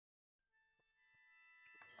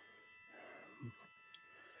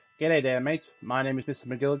G'day there mates, my name is Mr.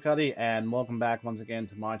 Magilla-cutti and welcome back once again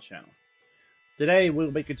to my channel. Today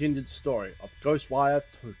we'll be continuing the story of Ghostwire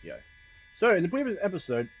Tokyo. So in the previous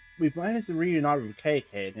episode, we managed to reunite with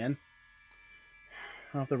KK again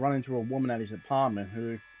after running into a woman at his apartment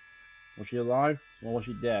who, was she alive or was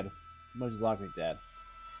she dead? Most likely dead.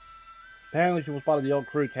 Apparently she was part of the old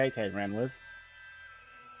crew KK ran with.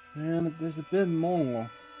 And there's a bit more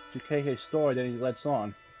to KK's story than he lets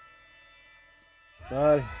on.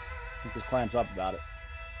 But he just clams up about it.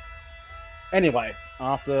 Anyway,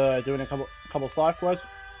 after doing a couple side quests,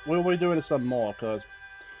 we'll be doing some more because,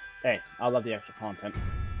 hey, I love the extra content.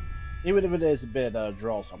 Even if it is a bit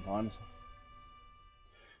droll sometimes.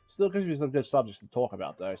 Still gives me some good subjects to talk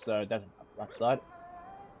about though, so that's a upside.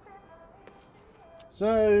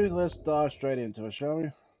 So let's dive straight into it, shall we?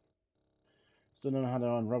 Still don't know how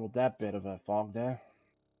to unravel that bit of a fog there.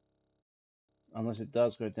 Unless it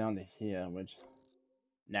does go down to here, which...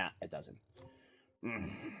 Nah, it doesn't.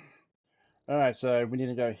 Alright, so we need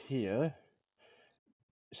to go here.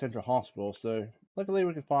 Central Hospital, so luckily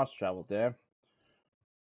we can fast travel there.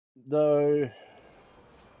 Though,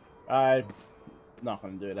 I'm not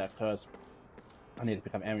going to do that because I need to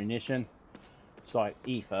pick up ammunition. It's like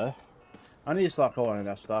ether. I need to start calling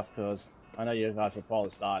that stuff because I know you guys will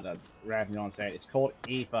probably start ranting on saying it's called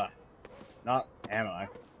ether, not ammo.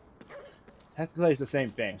 Technically it's the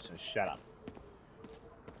same thing, so shut up.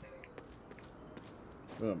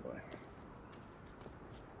 Oh boy.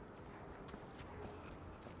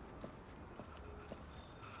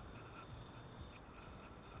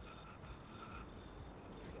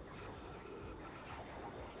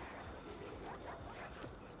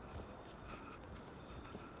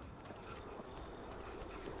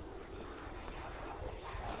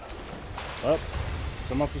 Well,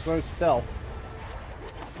 some of the stealth.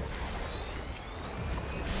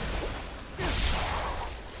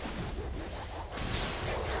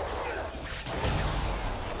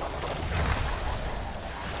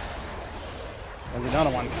 There's another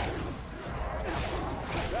one.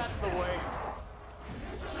 That's the way.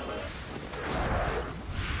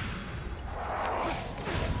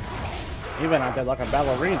 Even I did like a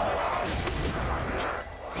ballerina.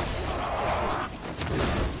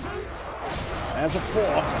 There's a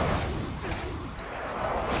fourth.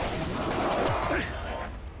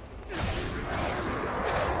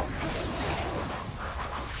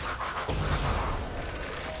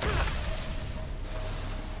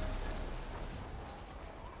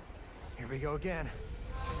 Here we go again.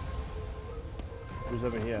 Who's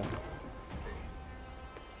over here?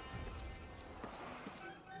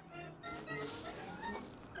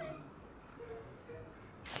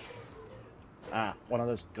 Ah, one of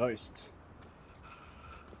those ghosts.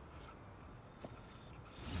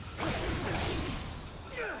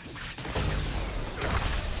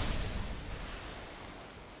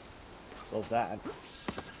 So bad.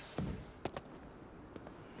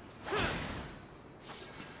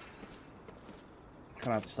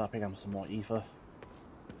 Gonna have to start picking up some more ether.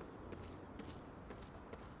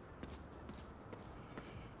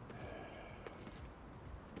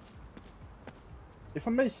 If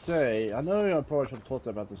I may say, I know I probably should have talked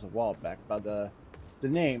about this a while back, but the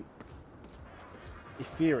name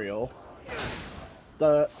Ethereal,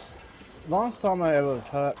 the last time I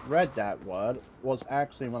ever read that word was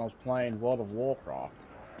actually when I was playing World of Warcraft.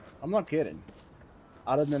 I'm not kidding.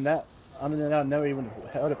 Other than that, I never even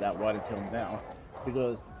heard of that word until now.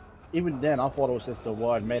 Because even then, I thought it was just a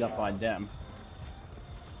word made up by them.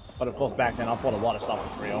 But of course, back then, I thought a lot of stuff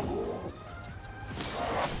was real.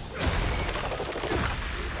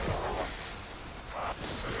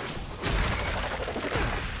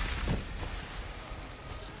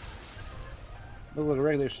 Look like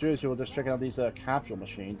regular students who were just checking out these capsule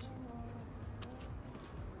machines.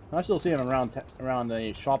 I still see them around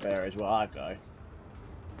the shop areas where I go.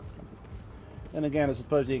 And again, I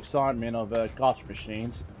suppose the excitement of gotcha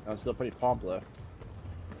machines are still pretty popular.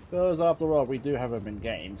 Because after all, we do have them in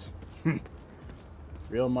games.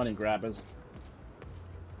 Real money grabbers.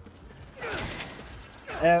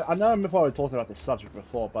 And I know I've probably talked about this subject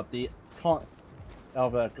before, but the con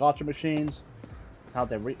of gotcha machines, how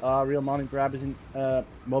they are real money grabbers in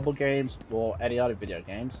mobile games or any other video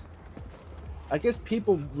games. I guess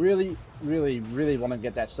people really want to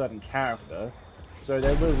get that certain character, so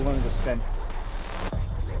they're really willing to spend.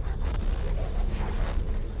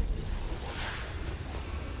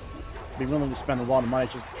 Be willing to spend a lot of money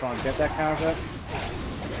just to try and get that character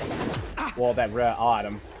or that rare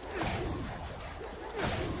item.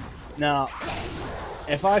 Now,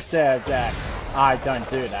 if I said that I don't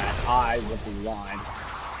do that, I would be lying.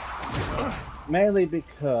 Mainly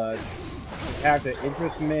because the character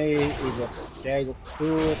interests me, they look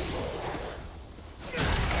cool.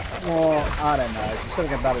 Well, I don't know, just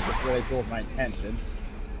something about it just really draws my attention.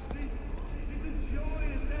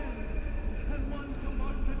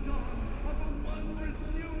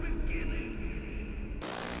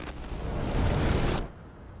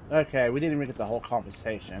 Okay, we didn't even get the whole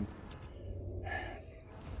conversation.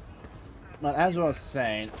 But as I was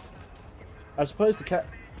saying, I suppose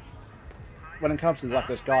when it comes to like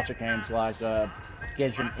those gacha games like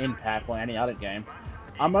Genshin Impact or any other game,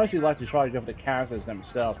 I mostly like to try to go for the characters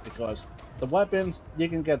themselves because the weapons, you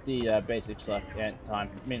can get the basic stuff at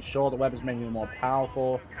time. I mean, sure, the weapons make you more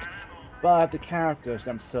powerful, but the characters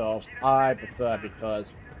themselves, I prefer because,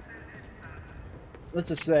 let's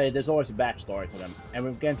just say, there's always a backstory to them. And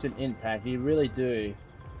with Genshin Impact, you really do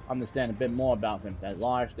understand a bit more about them, their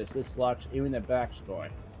lives, their dislikes, even their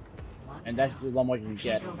backstory. And that's a lot more you can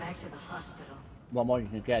get. A lot more you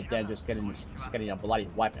can get than just getting a bloody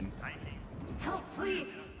weapon. Help,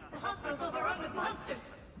 please! The hospital's overrun with monsters!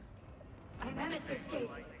 I managed to escape,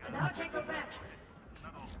 and now I can't go back.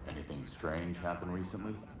 Anything strange happened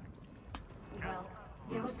recently? Well,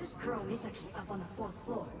 there was this girl, Misaki, up on the 4th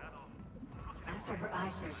floor. After her eye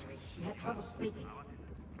surgery, she had trouble sleeping.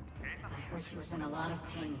 I heard she was in a lot of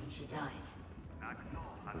pain when she died.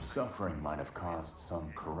 Her suffering might have caused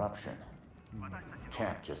some corruption.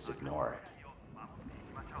 Can't just ignore it.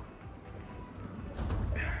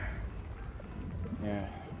 Yeah.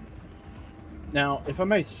 Now, if I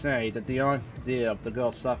may say that the idea of the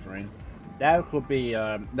girl suffering, that could be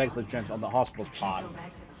negligence on the hospital's part.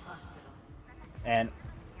 And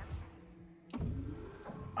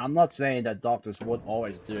I'm not saying that doctors would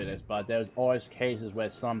always do this, but there's always cases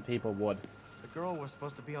where some people would. The girl was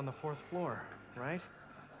supposed to be on the 4th floor, right?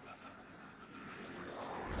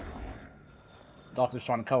 Doctors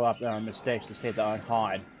trying to cover up their own mistakes to save their own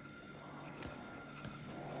hide.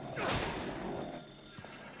 I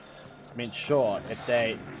mean, sure, if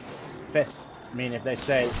they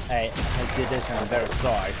say, hey, I did this and I'm very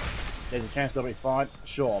sorry, there's a chance they'll be fine,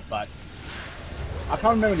 sure, but I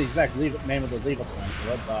can't remember the exact name of the legal term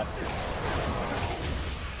for it, but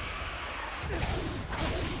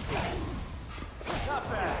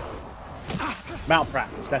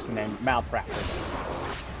malpractice, that's the name, malpractice.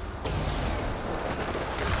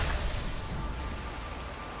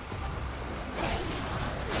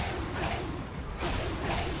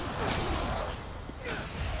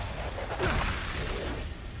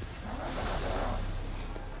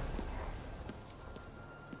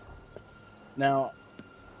 Now,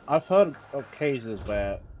 I've heard of cases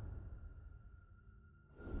where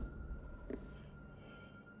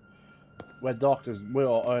doctors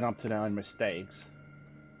will own up to their own mistakes,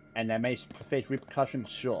 and they may face repercussions,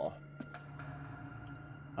 sure.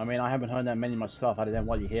 I mean, I haven't heard that many myself, other than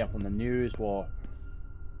what you hear from the news or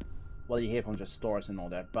what you hear from just stories and all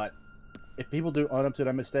that, but if people do own up to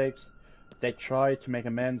their mistakes, they try to make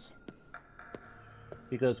amends,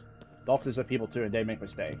 because doctors are people too and they make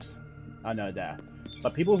mistakes. I know that.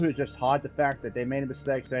 But people who just hide the fact that they made a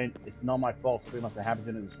mistake, saying it's not my fault, something must have happened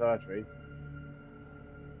during the surgery,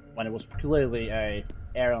 when it was clearly a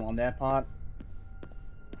error on their part,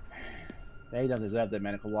 they don't deserve their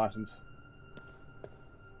medical license.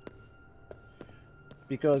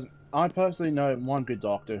 Because I personally know one good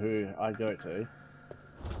doctor who I go to.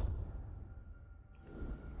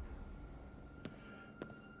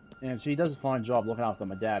 And she does a fine job looking after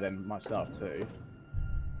my dad and myself too.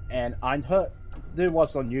 And I do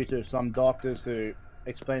watch on YouTube some doctors who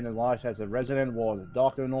explain their life as a resident or as a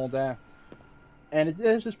doctor and all that. And it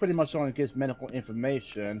is just pretty much someone who gives medical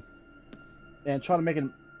information and try to make it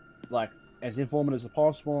like as informative as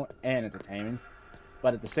possible and entertaining.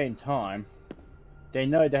 But at the same time, they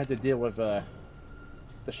know they have to deal with the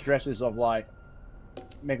stresses of like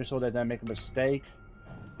making sure that they don't make a mistake,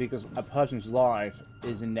 because a person's life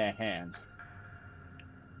is in their hands.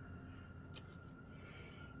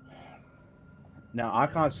 Now, I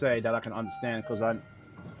can't say that I can understand because I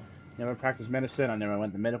never practiced medicine, I never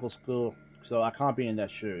went to medical school, so I can't be in their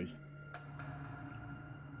shoes.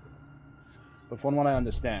 But from what I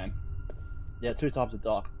understand, there are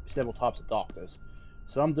several types of doctors.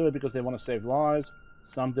 Some do it because they want to save lives,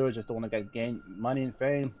 some do it just to want to gain money and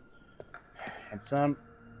fame, and some,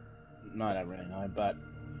 no, I don't really know, but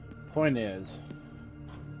point is,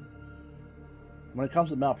 when it comes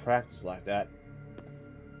to malpractice like that,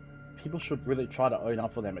 people should really try to own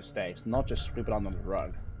up for their mistakes, not just sweep it under the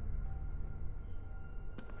rug.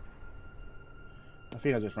 I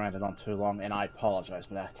think I just ranted on too long, and I apologize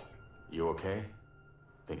for that. You okay?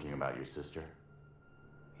 Thinking about your sister?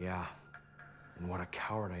 Yeah. And what a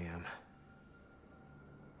coward I am.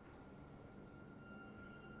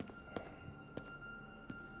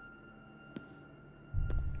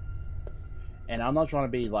 And I'm not trying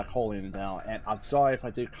to be like holding it down, and I'm sorry if I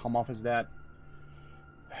do come off as that.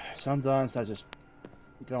 Sometimes I just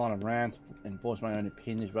go on a rant and voice my own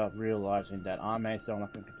opinions without realizing that I may sound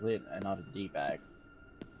like a complete and utter D-bag.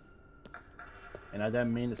 And I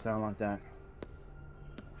don't mean to sound like that.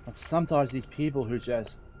 But sometimes these people who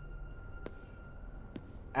just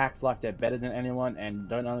act like they're better than anyone and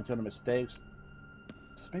don't understand the mistakes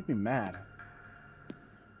just make me mad.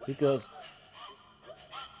 Because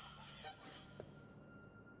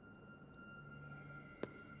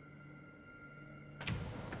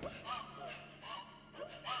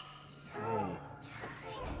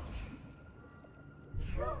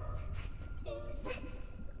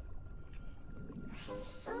I'm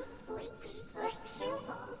so sleepy, I can't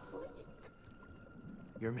fall asleep.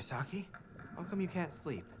 You're Misaki? How come you can't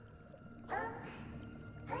sleep? I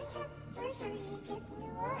had surgery to get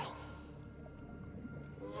new eyes.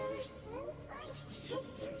 Ever since, I see a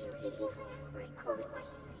scary lady whenever I close my eyes.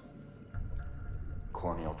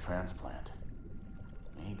 Corneal transplant.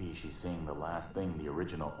 Maybe she's seeing the last thing the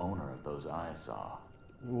original owner of those eyes saw.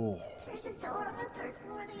 ooh. There's a door on the third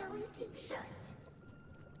floor they always keep shut.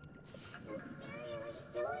 The scary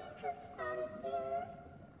lady always comes out of there.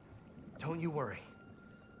 Don't you worry.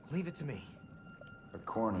 Leave it to me. A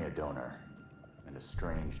cornea donor. And a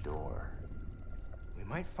strange door. We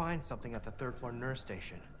might find something at the third floor nurse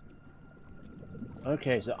station.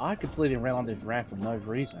 Okay, so I completely ran on this rant for no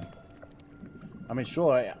reason. I mean,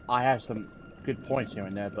 sure, I have some good points here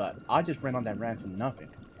and there, but I just ran on that rant for nothing.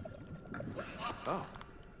 Oh,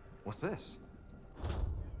 what's this?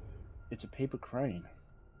 It's a paper crane.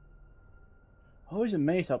 I'm always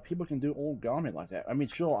amazed how people can do origami like that. I mean,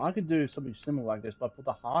 sure, I could do something similar like this, but for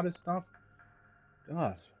the hardest stuff,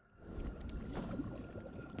 God.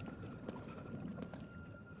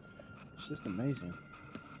 It's just amazing.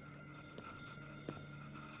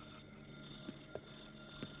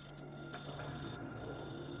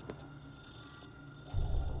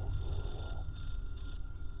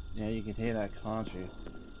 Yeah, you can hear that, can't you?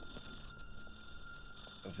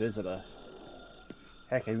 A visitor.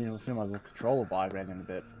 Heck, I even feel my little controller vibrating a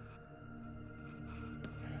bit.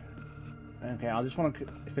 Okay, I just want to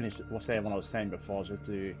finish what I was saying before, just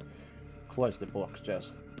to close the book,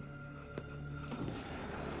 just.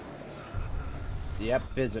 Yep,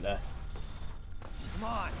 visitor. Come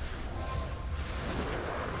on!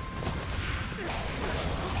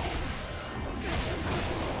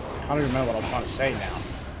 I can't even remember what I'm trying to say now.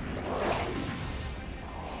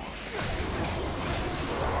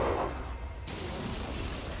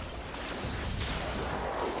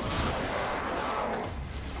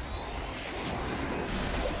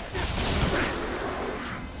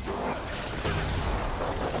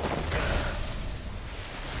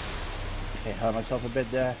 Okay, hurt myself a bit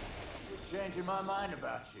there. You're changing my mind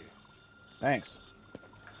about you. Thanks.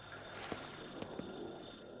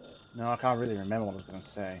 No, I can't really remember what I was going to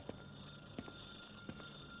say.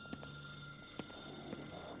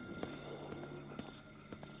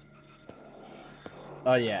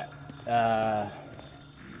 Oh yeah.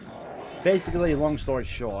 Basically, long story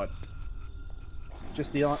short,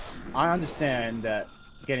 just I understand that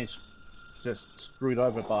getting just screwed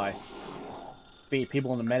over by be it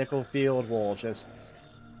people in the medical field or just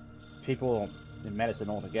people in medicine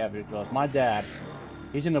altogether, because my dad,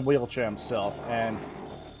 he's in a wheelchair himself, and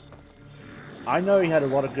I know he had a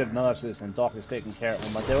lot of good nurses and doctors taking care of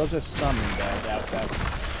him, but there was just some that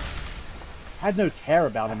had no care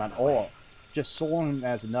about him at all. Just saw him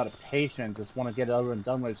as another patient, just want to get it over and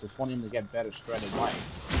done with, just want him to get better straight away.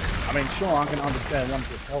 I mean, sure, I can understand wanting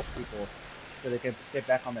to help people so they can get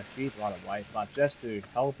back on their feet right away, but just to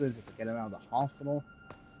help them, just to get them out of the hospital.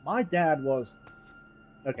 My dad was...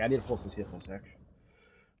 Okay, I need to pause this here for a sec.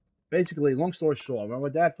 Basically, long story short, when my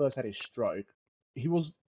dad first had his stroke, he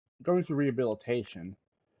was going through rehabilitation,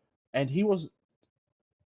 and he was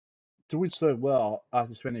doing so well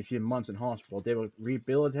after spending a few months in hospital. They were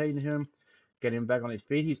rehabilitating him, getting him back on his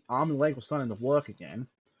feet. His arm and leg was starting to work again,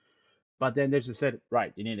 but then they just said,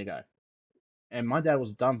 right, you need to go. And my dad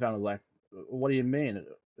was dumbfounded, like, what do you mean?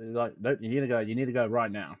 Like, nope, you need to go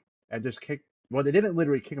right now. And just kick, well, they didn't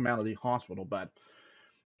literally kick him out of the hospital, but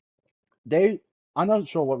I'm not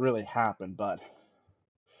sure what really happened, but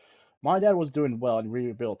my dad was doing well in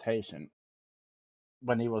rehabilitation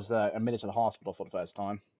when he was admitted to the hospital for the first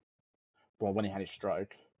time. Well, when he had his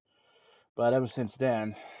stroke. But ever since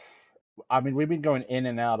then, I mean, we've been going in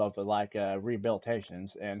and out of like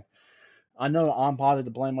rehabilitations, and I know I'm partly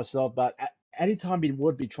to blame myself, but anytime he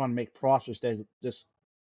would be trying to make progress, they just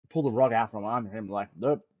pull the rug out from under him, like,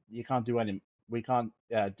 nope, you can't do any, we can't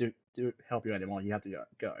help you anymore. You have to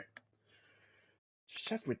go. It's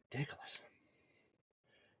just ridiculous.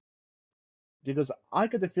 Because I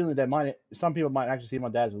get the feeling that some people might actually see my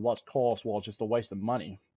dad as a lost cause, while it's just a waste of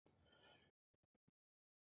money.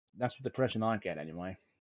 That's the impression I get, anyway.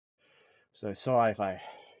 So sorry if I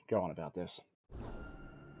go on about this.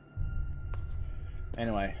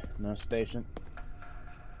 Anyway, nurse station.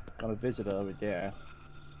 Got a visitor over there.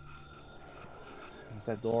 Is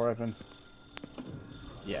that door open?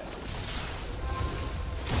 Yes.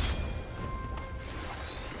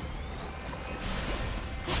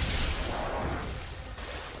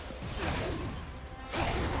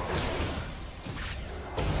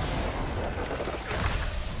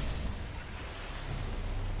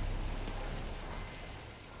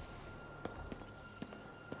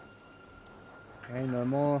 Okay, no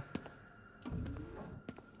more.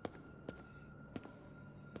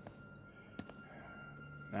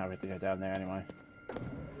 Now we have to go down there anyway.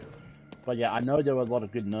 But yeah, I know there were a lot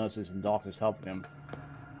of good nurses and doctors helping him.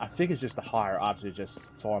 I think it's just the higher ups who just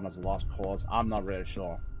saw him as a lost cause. I'm not really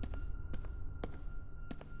sure.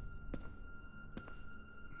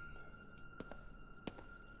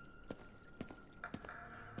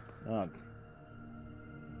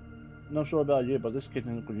 Not sure about you, but this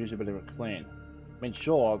kitchen could use a bit of a clean. I mean,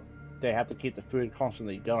 sure, they have to keep the food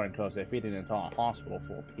constantly going because they're feeding an entire hospital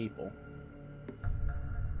full of people.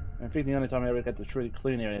 And I think the only time they ever get to truly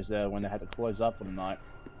clean it is when they had to close up for the night.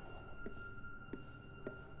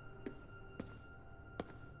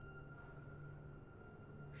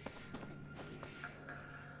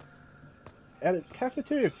 And the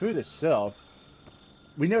cafeteria food itself,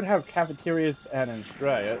 we know to have cafeterias in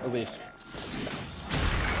Australia, at least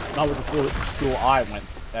not with the school I went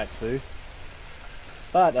to.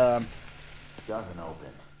 But, Doesn't open.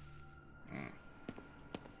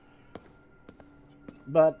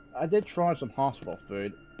 But I did try some hospital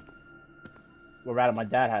food. Well, rather, my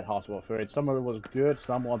dad had hospital food. Some of it was good,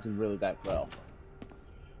 some wasn't really that well.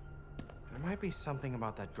 There might be something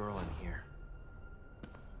about that girl in here.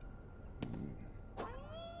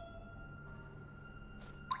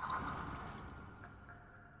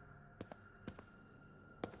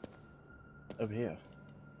 Over here.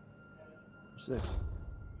 What's this?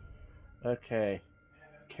 Okay.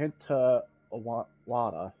 Kenta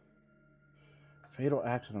Owada. Fatal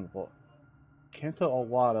accident report. Kenta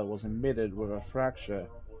Owada was admitted with a fracture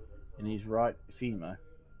in his right femur.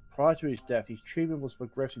 Prior to his death, his treatment was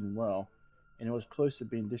progressing well, and he was close to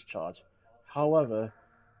being discharged. However,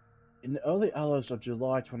 in the early hours of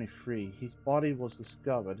July 23, his body was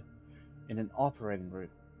discovered in an operating room.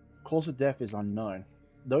 Cause of death is unknown.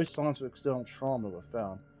 No signs of external trauma were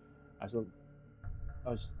found, as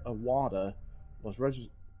Owada was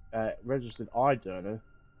registered eye donor.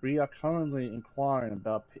 We are currently inquiring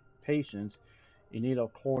about patients in need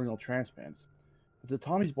of corneal transplants. At the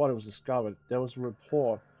time his body was discovered, there was a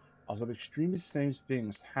report of some extremely strange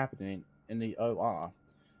things happening in the OR.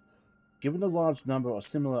 Given the large number of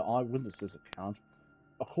similar eyewitnesses accounts,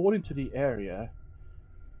 according to the area,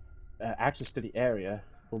 access to the area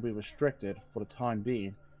will be restricted for the time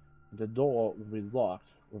being, and the door will be locked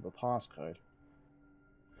with a passcode.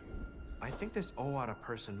 I think this Owada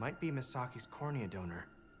person might be Misaki's cornea donor.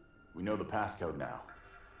 We know the passcode now.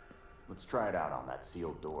 Let's try it out on that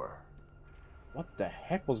sealed door. What the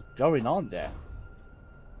heck was going on there?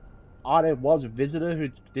 There was a visitor who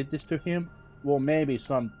did this to him? Well, maybe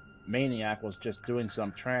some maniac was just doing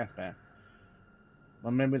some transplant.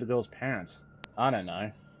 Or maybe the girl's parents. I don't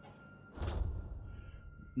know.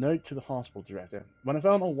 Note to the hospital director. When I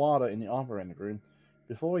found Owada in the operating room,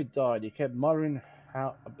 before he died, he kept muttering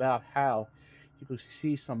about how he could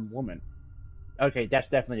see some woman. Okay, that's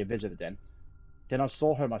definitely a visitor then. Then I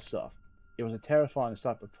saw her myself. It was a terrifying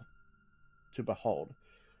sight to behold.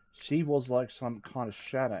 She was like some kind of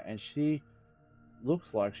shadow, and she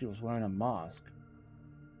looks like she was wearing a mask.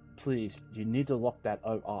 Please, you need to lock that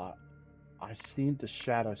OR. I've seen the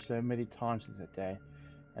shadow so many times in the day,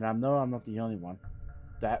 and I know I'm not the only one.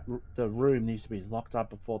 The room needs to be locked up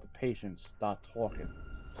before the patients start talking.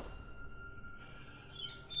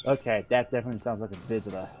 Okay, that definitely sounds like a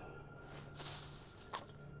visitor.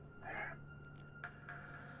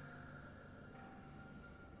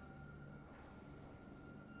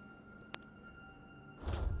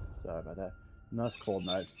 Sorry about that. Nurse call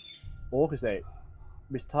note. August 8.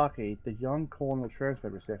 Miss Taki, the young corneal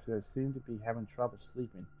transplant receptionist, seemed to be having trouble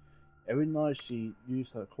sleeping. Every night she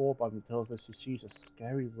used her call button to tell us that she sees a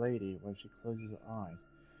scary lady when she closes her eyes.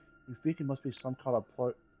 We think it must be some kind of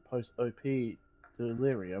post-OP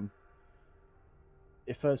delirium.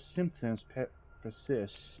 If her symptoms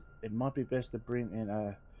persist, it might be best to bring in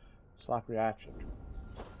a psychiatric.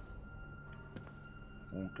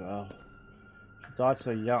 Oh god. She died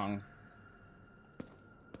so young.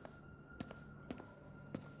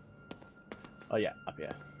 Oh yeah, up here.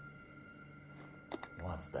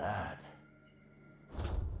 What's that?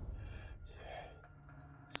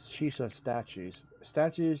 She said statues.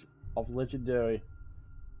 Statues of legendary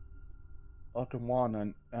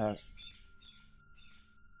Okinawan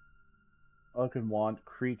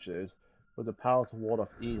creatures with the power to ward off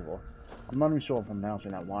evil. I'm not even sure if I'm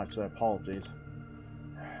pronouncing that right, so apologies.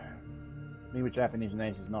 Me with Japanese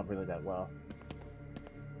names is not really that well.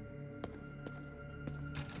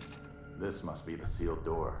 This must be the sealed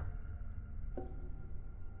door.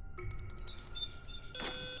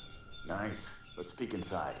 Nice. Let's peek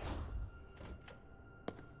inside.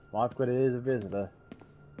 Wife good it is a visitor.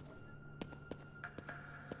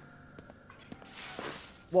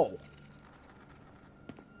 Whoa.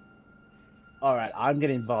 Alright, I'm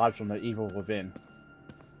getting vibes from the evil within.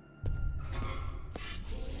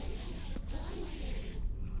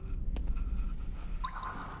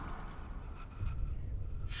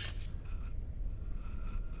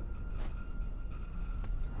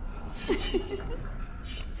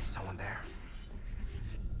 Someone there?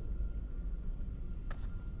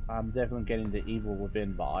 I'm definitely getting the evil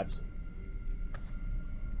within vibes.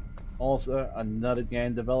 Also, another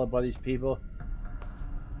game developed by these people.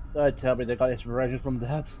 Don't tell me they got inspiration from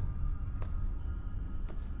that.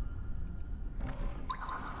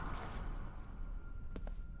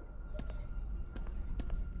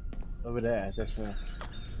 Over there, there's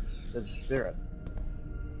a spirit.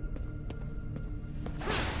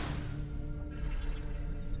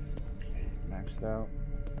 Okay, maxed out.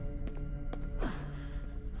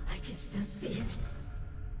 I can still see it.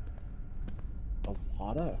 A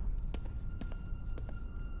water.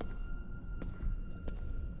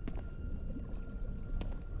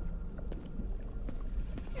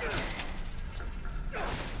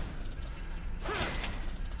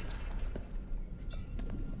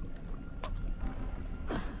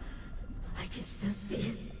 I can still see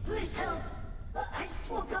it. Please help! I just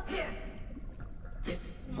woke up here.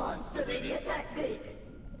 This monster lady attacked me.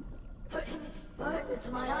 Her image is burned into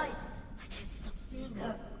my eyes. I can't stop seeing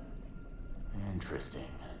her.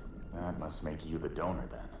 Interesting. That must make you the donor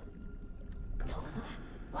then. Donor?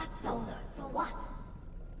 What donor? For what?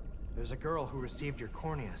 There's a girl who received your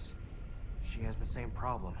corneas. She has the same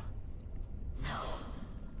problem. No.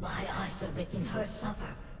 My eyes are making her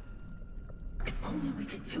suffer. If only we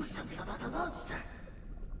could do something about the monster.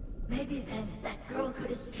 Maybe then that girl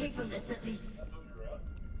could escape from this at least.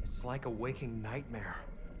 It's like a waking nightmare.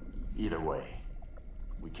 Either way,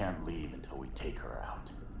 we can't leave until we take her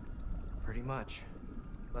out. Pretty much.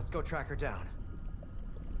 Let's go track her down.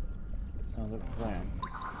 Sounds like a plan.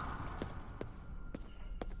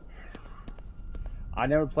 I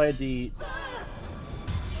never played the...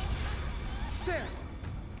 There!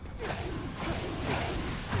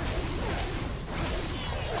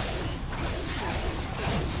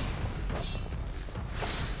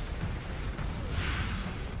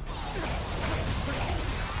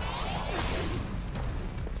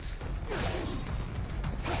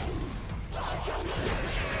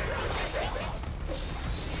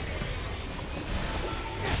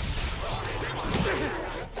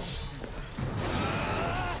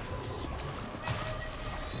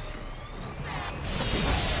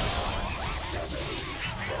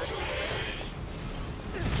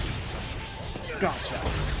 Gotcha.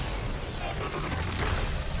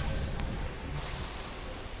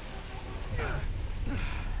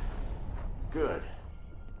 Good.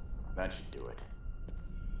 That should do it.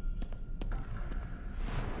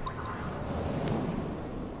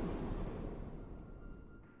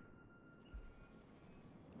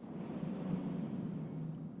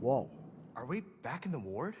 Whoa. Are we back in the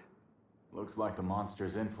ward? Looks like the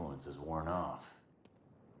monster's influence is worn off.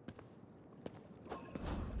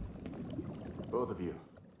 Both of you,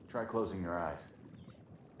 try closing your eyes.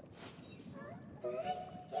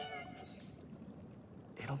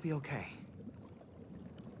 It'll be okay.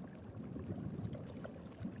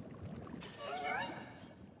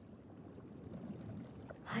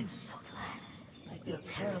 I'm so glad. I feel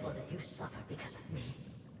terrible that you suffered because of me.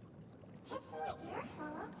 It's not your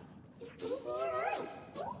fault. You gave me your eyes.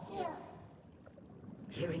 Thank you.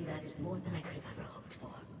 Hearing that is more than I could have ever hoped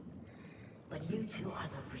for. But you two are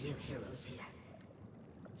the real heroes here.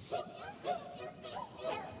 Thank you, thank you,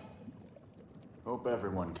 thank you. Hope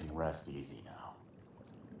everyone can rest easy now.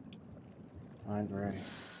 I'm ready.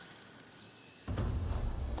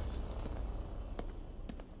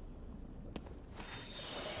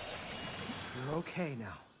 You're okay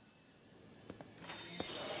now.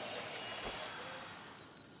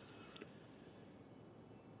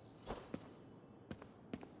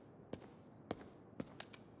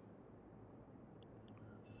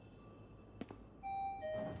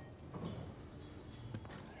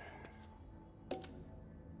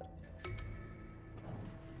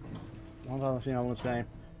 one other thing I want to say.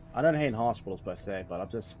 I don't hate hospitals per se, but I'm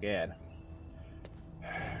just scared.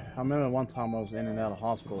 I remember one time I was in and out of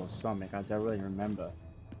hospital with something, I don't really remember.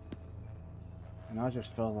 And I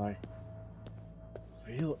just felt like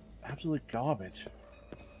real absolute garbage.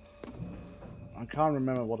 I can't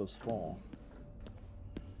remember what it was for.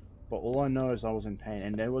 But all I know is I was in pain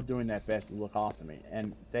and they were doing their best to look after me.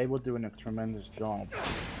 And they were doing a tremendous job.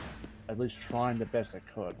 At least trying the best they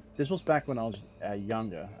could. This was back when I was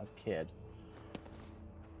younger, a kid.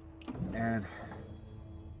 And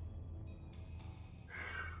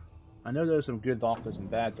I know there's some good doctors and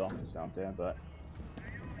bad doctors out there, but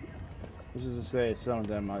this is to say some of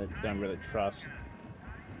them I don't really trust.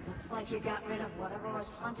 Looks like you got rid of whatever was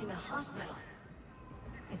haunting the hospital.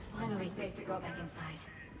 It's finally safe to go back inside.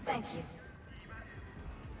 Thank you.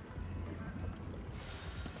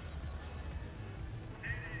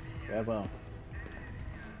 Yeah, well.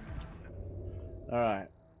 Alright,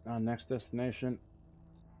 our next destination.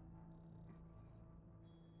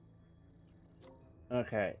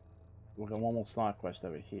 Okay, we've got one more side quest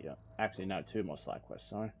over here. Actually, no, two more side quests,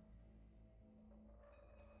 sorry.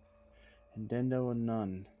 And then there were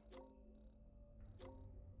none.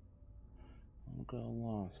 Oh, got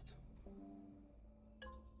lost.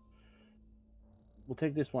 We'll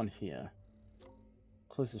take this one here.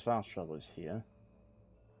 Closest fast travel is here.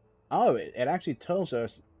 Oh, it actually tells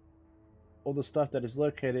us all the stuff that is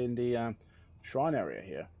located in the shrine area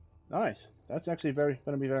here. Nice. That's actually going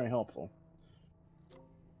to be very helpful.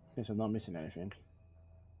 Guess I'm not missing anything.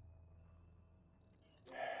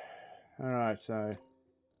 Alright, so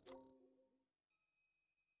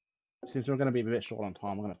since we're going to be a bit short on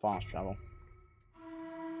time, we're going to fast travel.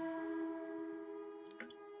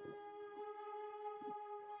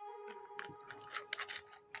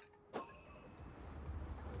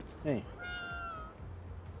 Hey.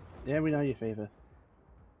 Yeah, we know your favor.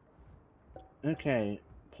 Okay,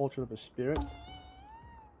 Portrait of a Spirit.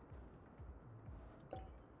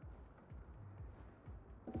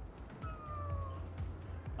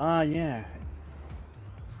 Ah, yeah.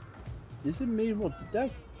 Is it me? What did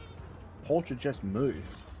that portrait just move?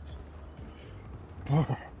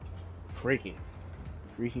 Freaky.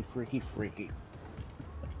 Freaky, freaky, freaky.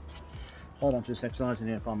 Hold on, just exercising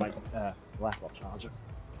here for my laptop charger.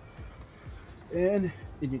 And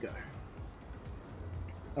in you go.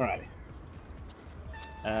 Alrighty.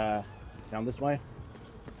 Down this way.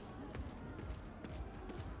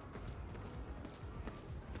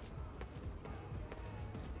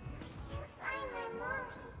 Find my mommy.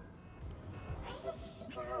 Where did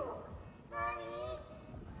she go? Mommy?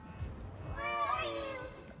 Where are you?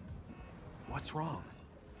 What's wrong?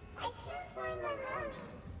 I can't find my mommy.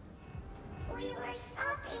 We were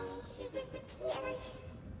shopping and she disappeared.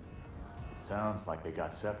 It sounds like they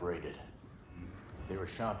got separated. If they were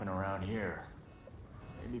shopping around here,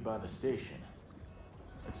 maybe by the station.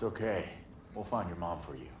 It's okay. We'll find your mom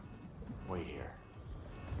for you. Wait here.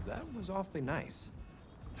 That was awfully nice.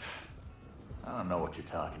 I don't know what you're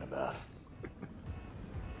talking about.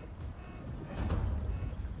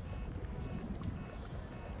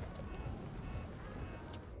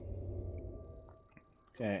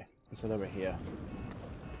 Okay, let's head over here.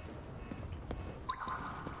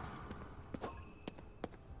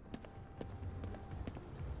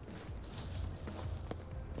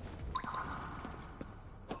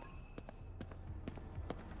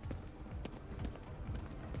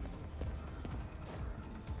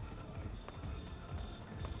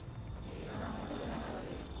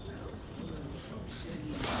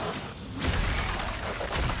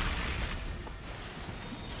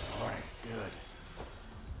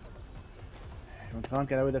 Can't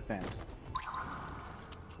get over the fence.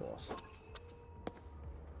 Of course.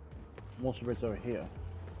 More spirits over here.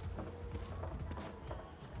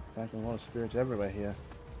 In fact, a lot of spirits everywhere here.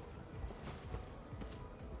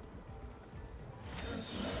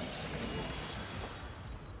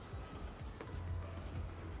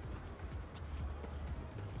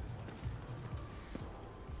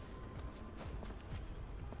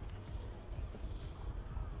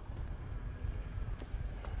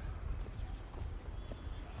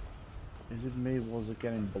 Is it me, or was it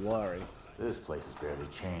getting blurry? This place has barely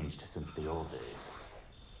changed since the old days.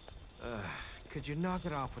 Could you knock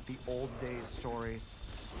it off with the old days stories?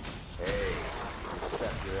 Hey,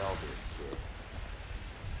 respect your elders, kid.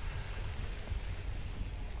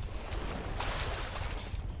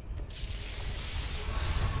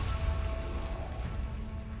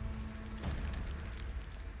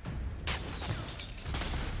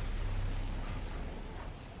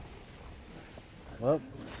 Well,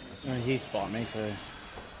 he spotted me too.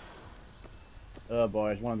 Oh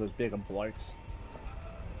boy, it's one of those bigger blokes.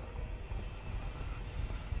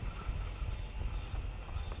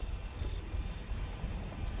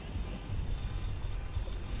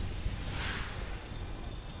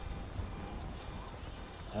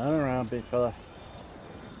 Turn around, big fella.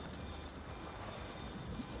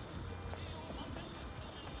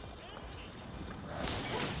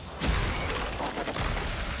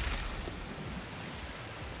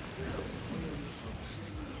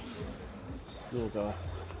 Little guy.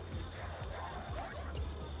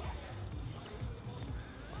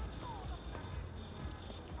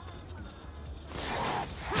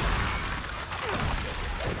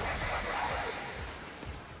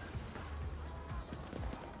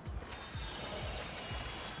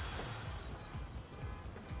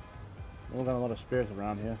 We got a lot of spirits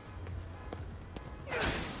around here.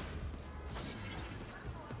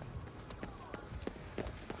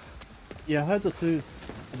 Yeah, I heard the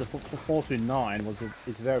 429 is a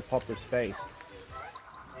very popular space.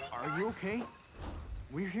 Are you okay?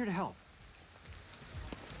 We're here to help.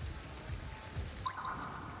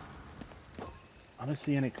 I don't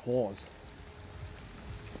see any claws.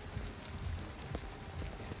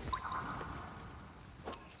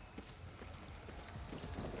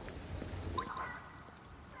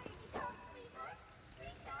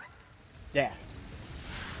 Yeah.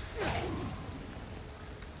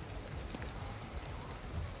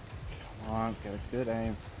 Come on, get a good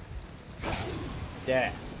aim.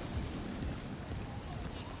 Yeah.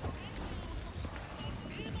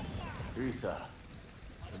 Teresa,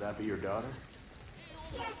 would that be your daughter?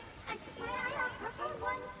 Yes, I put my eye on her for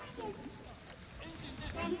 1 second.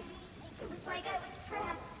 Then it was like I was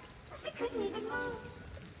trapped. I couldn't even move.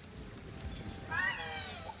 Mommy!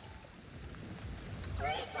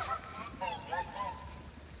 Lisa! Thank goodness!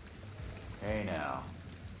 Hey now.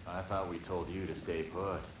 I thought we told you to stay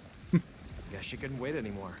put. Guess she couldn't wait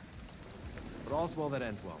anymore. But all's well that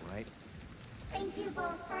ends well, right? Thank you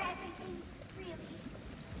both for everything, really.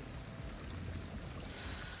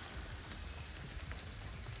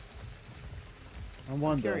 I I'm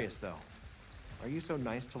wonder. curious though. Are you so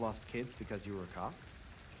nice to lost kids because you were a cop?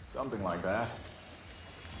 Something like that.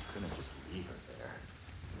 Couldn't just leave her there.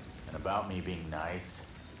 And about me being nice,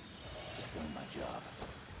 just doing my job.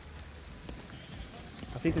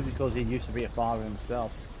 I think it's because he used to be a father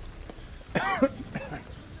himself.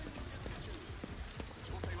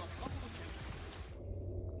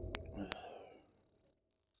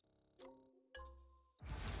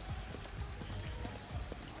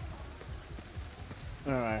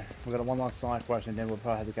 Alright, we've got one last side quest and then we'll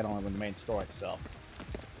probably have to get on with the main story itself.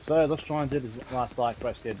 So let's try and do this last side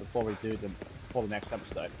quest here before we do before the next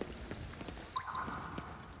episode.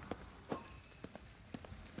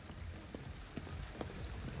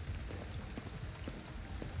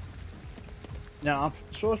 Now I'm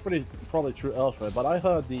sure it's probably true elsewhere, but I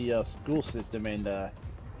heard the school system in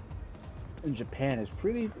Japan is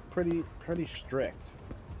pretty strict.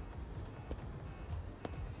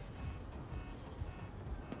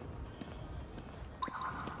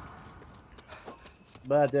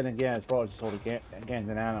 But then again, it's probably just all the games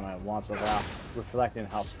and anime once about reflecting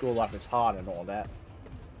how school life is hard and all that.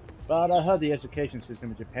 But I heard the education system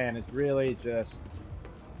in Japan is really just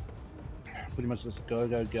pretty much just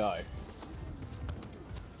go.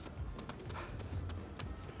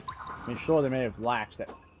 I mean, sure, they may have laxed it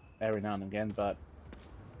every now and again, but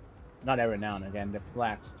not every now and again. They've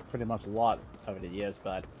laxed pretty much a lot over the years,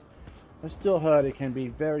 but I still heard it can be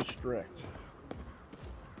very strict.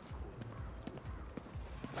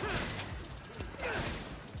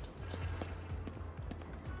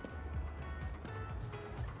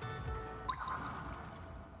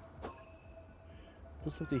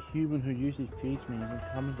 Looks like the human who usually feeds me isn't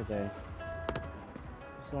coming today.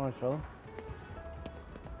 Sorry, fella.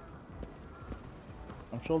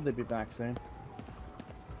 I'm sure they'll be back soon.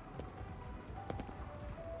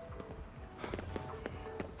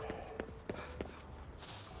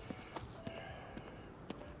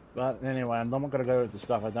 But anyway, I'm not gonna go with the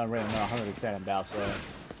stuff I don't really know 100% about, so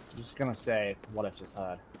I'm just gonna say what I've just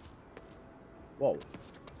heard. Whoa.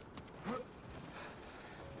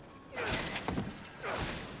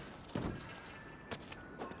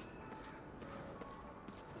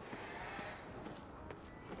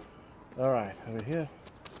 Alright, over here.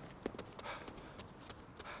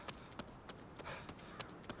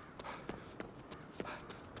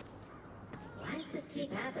 Why does this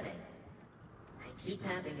keep happening? I keep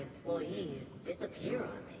having employees disappear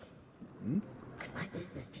on me. Hmm? Could my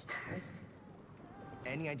business be cursed?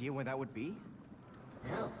 Any idea why that would be?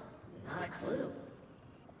 No, not a clue.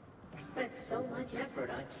 I spent so much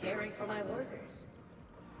effort on caring for my workers.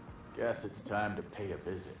 Guess it's time to pay a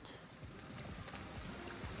visit.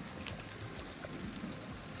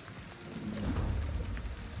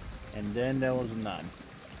 And then there was none.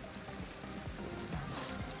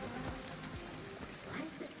 Why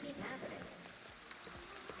does this keep happening?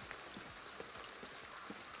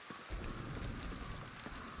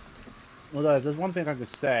 Although, there's one thing I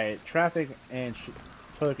could say, traffic in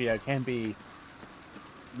Tokyo can be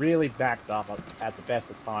really backed up at the best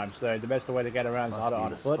of times, so the best way to get around is Must either be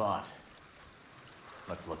on the foot, spot.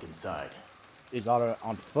 Let's look inside.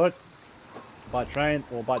 by train,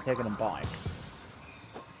 or by taking a bike.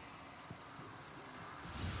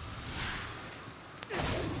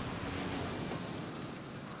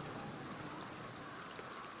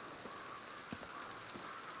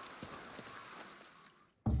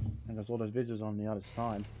 And there's all those villages on the other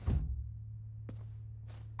side.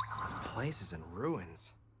 This place is in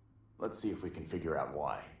ruins. Let's see if we can figure out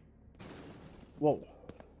why. Whoa.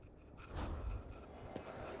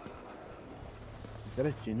 Is that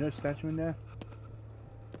a Juno statue in there?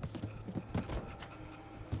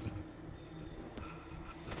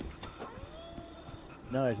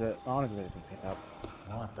 No, it's an honest way to pick up.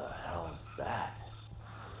 What the hell is that?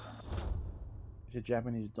 It's a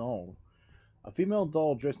Japanese doll. A female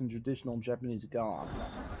doll dressed in traditional Japanese garb.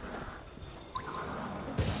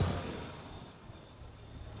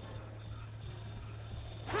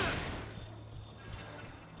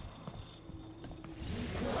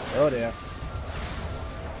 Oh dear.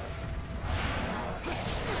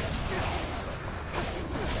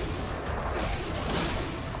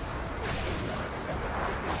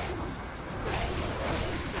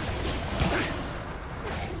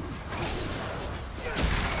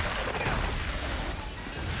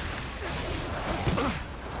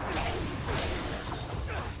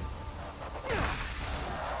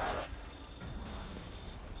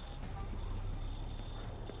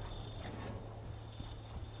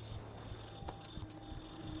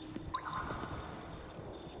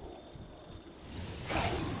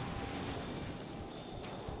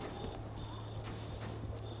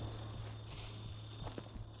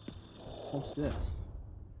 What's this?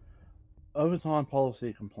 Overtime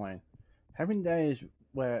policy complaint. Having days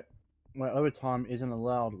where overtime isn't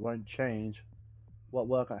allowed won't change what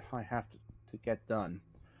work I have to get done.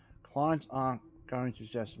 Clients aren't going to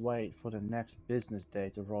just wait for the next business day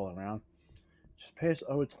to roll around. Just pay us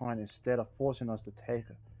overtime instead of forcing us to take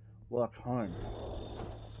work home.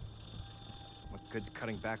 What good's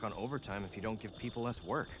cutting back on overtime if you don't give people less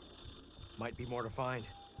work? Might be more to find.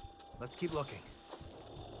 Let's keep looking.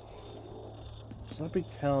 Something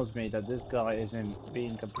tells me that this guy isn't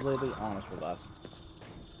being completely honest with us.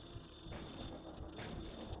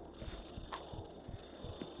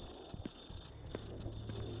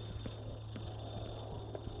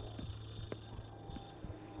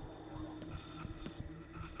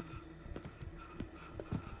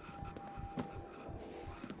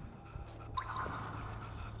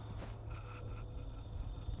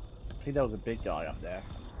 I think that was a big guy up there.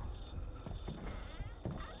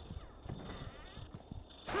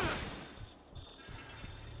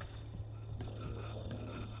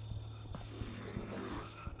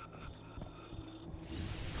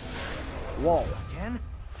 Whoa. Again?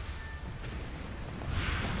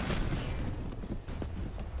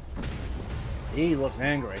 He looks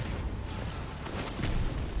angry.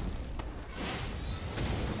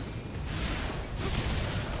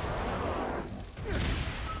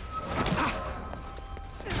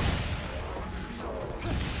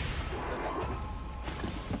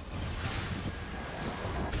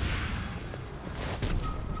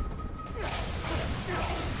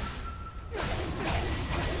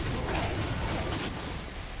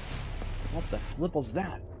 What the flip was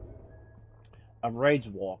that? A rage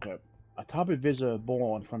walker, a type of visitor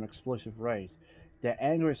born from explosive rage. Their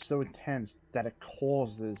anger is so intense that it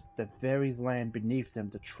causes the very land beneath them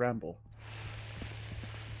to tremble.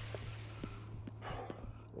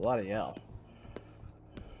 Bloody hell.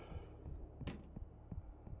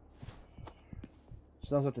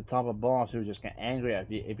 Sounds like the type of boss who just get angry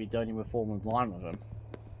if you don't even fall in line with him.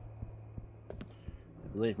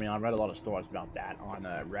 Believe me, I read a lot of stories about that on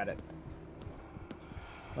Reddit.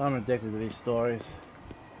 I'm addicted to these stories,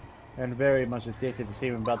 and very much addicted to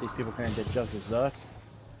seeing about these people can't get just desserts.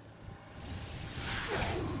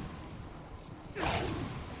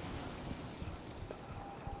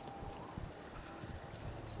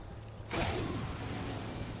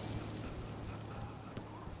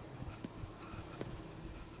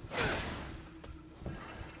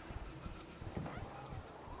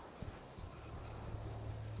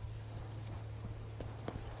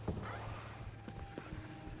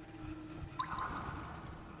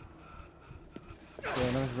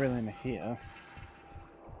 Yeah, nothing's really in here.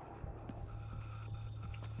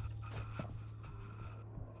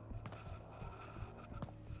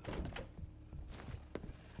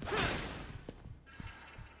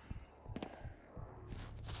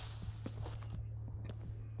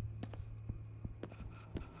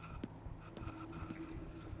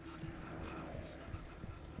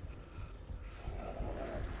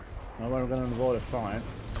 way we're going to avoid a fight.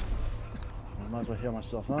 I might as well heal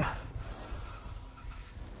myself up.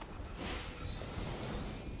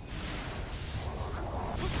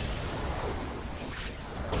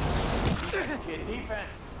 Kid,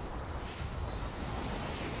 defense!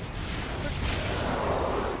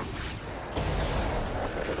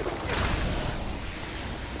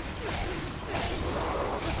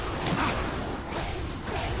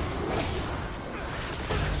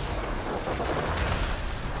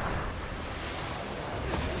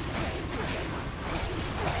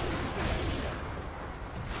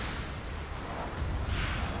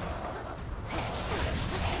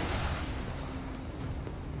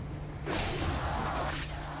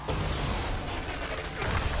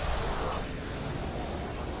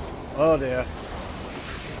 Oh dear.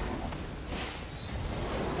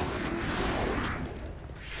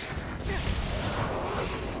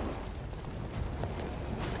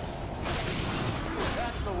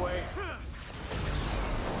 That's the way.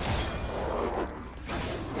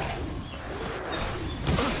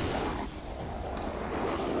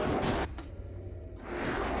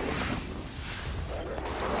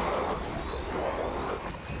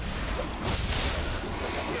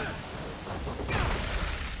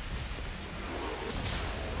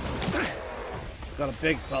 Got a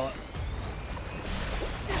big fella.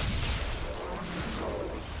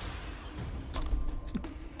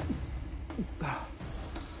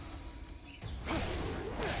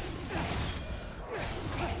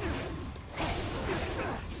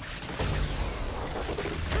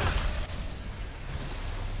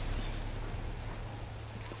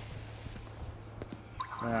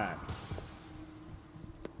 Alright.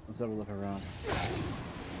 Let's have a look around.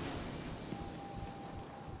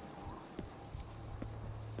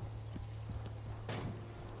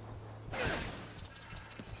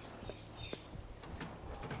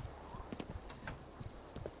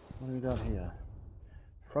 What do we got here?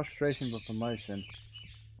 Frustration with promotion.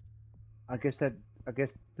 I guess that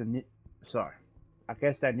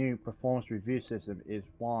new performance review system is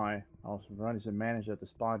why I was run as a manager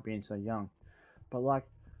despite being so young. But like,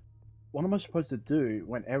 what am I supposed to do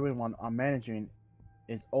when everyone I'm managing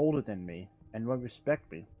is older than me and won't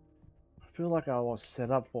respect me? I feel like I was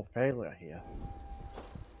set up for failure here.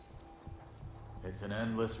 It's an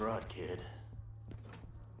endless rut, kid.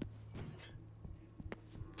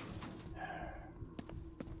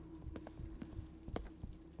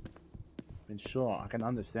 And sure, I can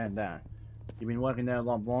understand that. You've been working there a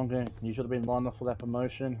lot longer, you should have been lined up for that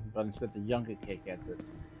promotion, but instead the younger kid gets it.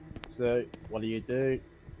 So, what do?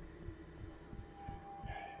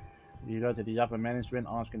 You go to the upper management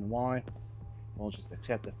asking why, or just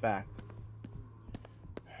accept the fact.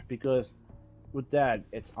 Because with that,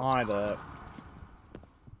 it's either...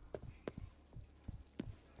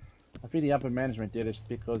 I think the upper management did this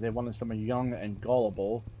because they wanted someone young and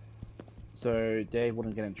gullible, so they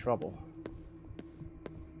wouldn't get in trouble.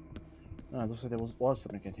 Oh, it looks like there was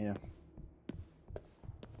something in here.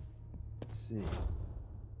 Let's see.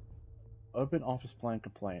 Open office plan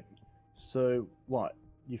complaint. So, what?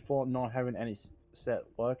 You thought not having any set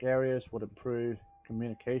work areas would improve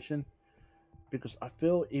communication? Because I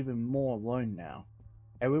feel even more alone now.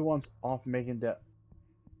 Everyone's off making their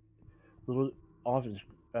little office,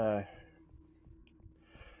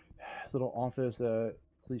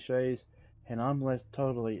 cliches, and I'm left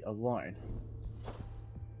totally alone.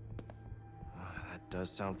 That does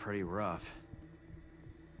sound pretty rough.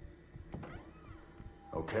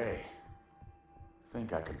 Okay.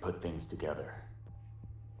 Think I can put things together.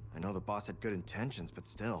 I know the boss had good intentions, but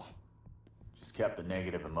still. Just kept the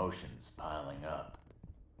negative emotions piling up.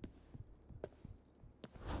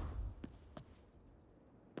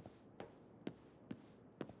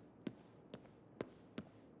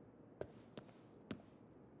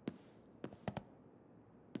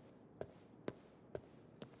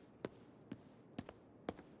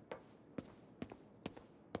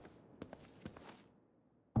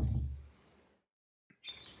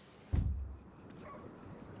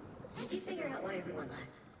 Did you figure out why everyone left?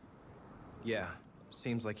 Yeah,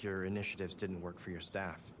 seems like your initiatives didn't work for your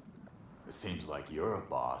staff. It seems like you're a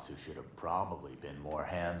boss who should have probably been more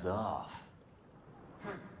hands-off.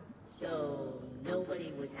 Huh. So,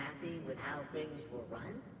 nobody was happy with how things were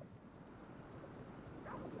run?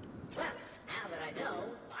 Well, now that I know,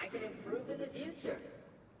 I can improve in the future.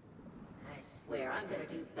 I swear I'm gonna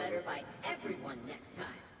do better by everyone next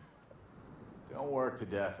time. Don't work to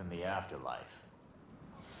death in the afterlife.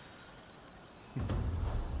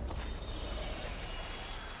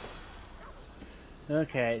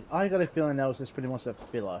 Okay, I got a feeling that was just pretty much a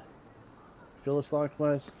filler. Filler side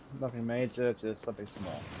quest, nothing major, just something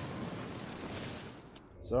small.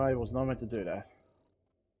 So I was not meant to do that.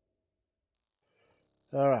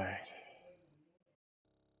 Alright.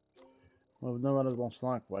 Well, with no other long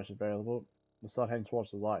slime quests available, let's start heading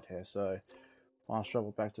towards the light here, so I'll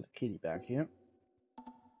travel back to the kitty back here.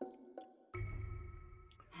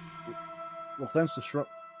 Well, thanks to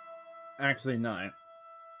actually, no.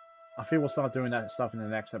 I think we'll start doing that stuff in the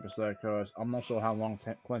next episode, because I'm not sure how long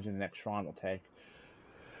cleansing the next shrine will take.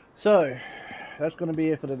 So, that's going to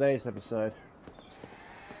be it for today's episode.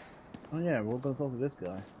 Oh yeah, we're going to talk to this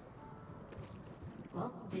guy.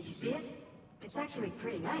 Well, did you see it? It's actually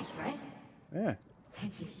pretty nice, right? Yeah.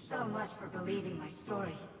 Thank you so much for believing my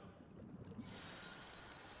story.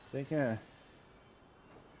 Take care.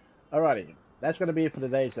 Alrighty, that's going to be it for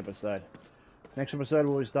today's episode. Next episode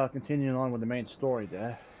we'll start continuing on with the main story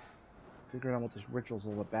there. Figuring out what this ritual's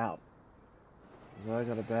all about. Because I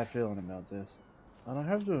got a bad feeling about this. And I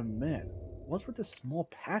have to admit, what's with this small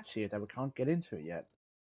patch here that we can't get into yet?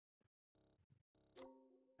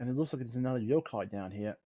 And it looks like there's another yokai down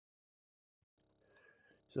here.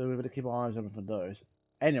 So we better keep our eyes open for those.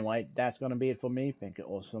 Anyway, that's going to be it for me. Thank you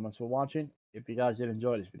all so much for watching. If you guys did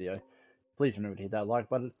enjoy this video, please remember to hit that like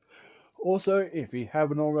button. Also, if you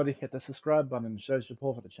haven't already, hit the subscribe button and show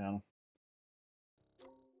support for the channel. I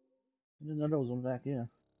didn't know there was one back here.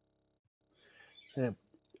 So,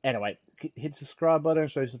 anyway, hit the subscribe button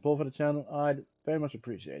and show support for the channel. I'd very much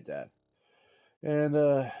appreciate that.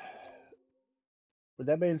 And, with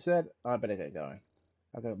that being said, I better get going.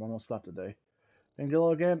 I've got one more stuff to do. Thank you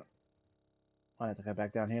all again. I have to go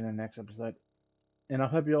back down here in the next episode. And I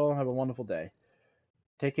hope you all have a wonderful day.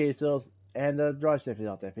 Take care of yourselves, and drive safely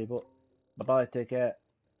out there, people. Bye-bye, take care.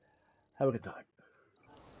 Have a good time.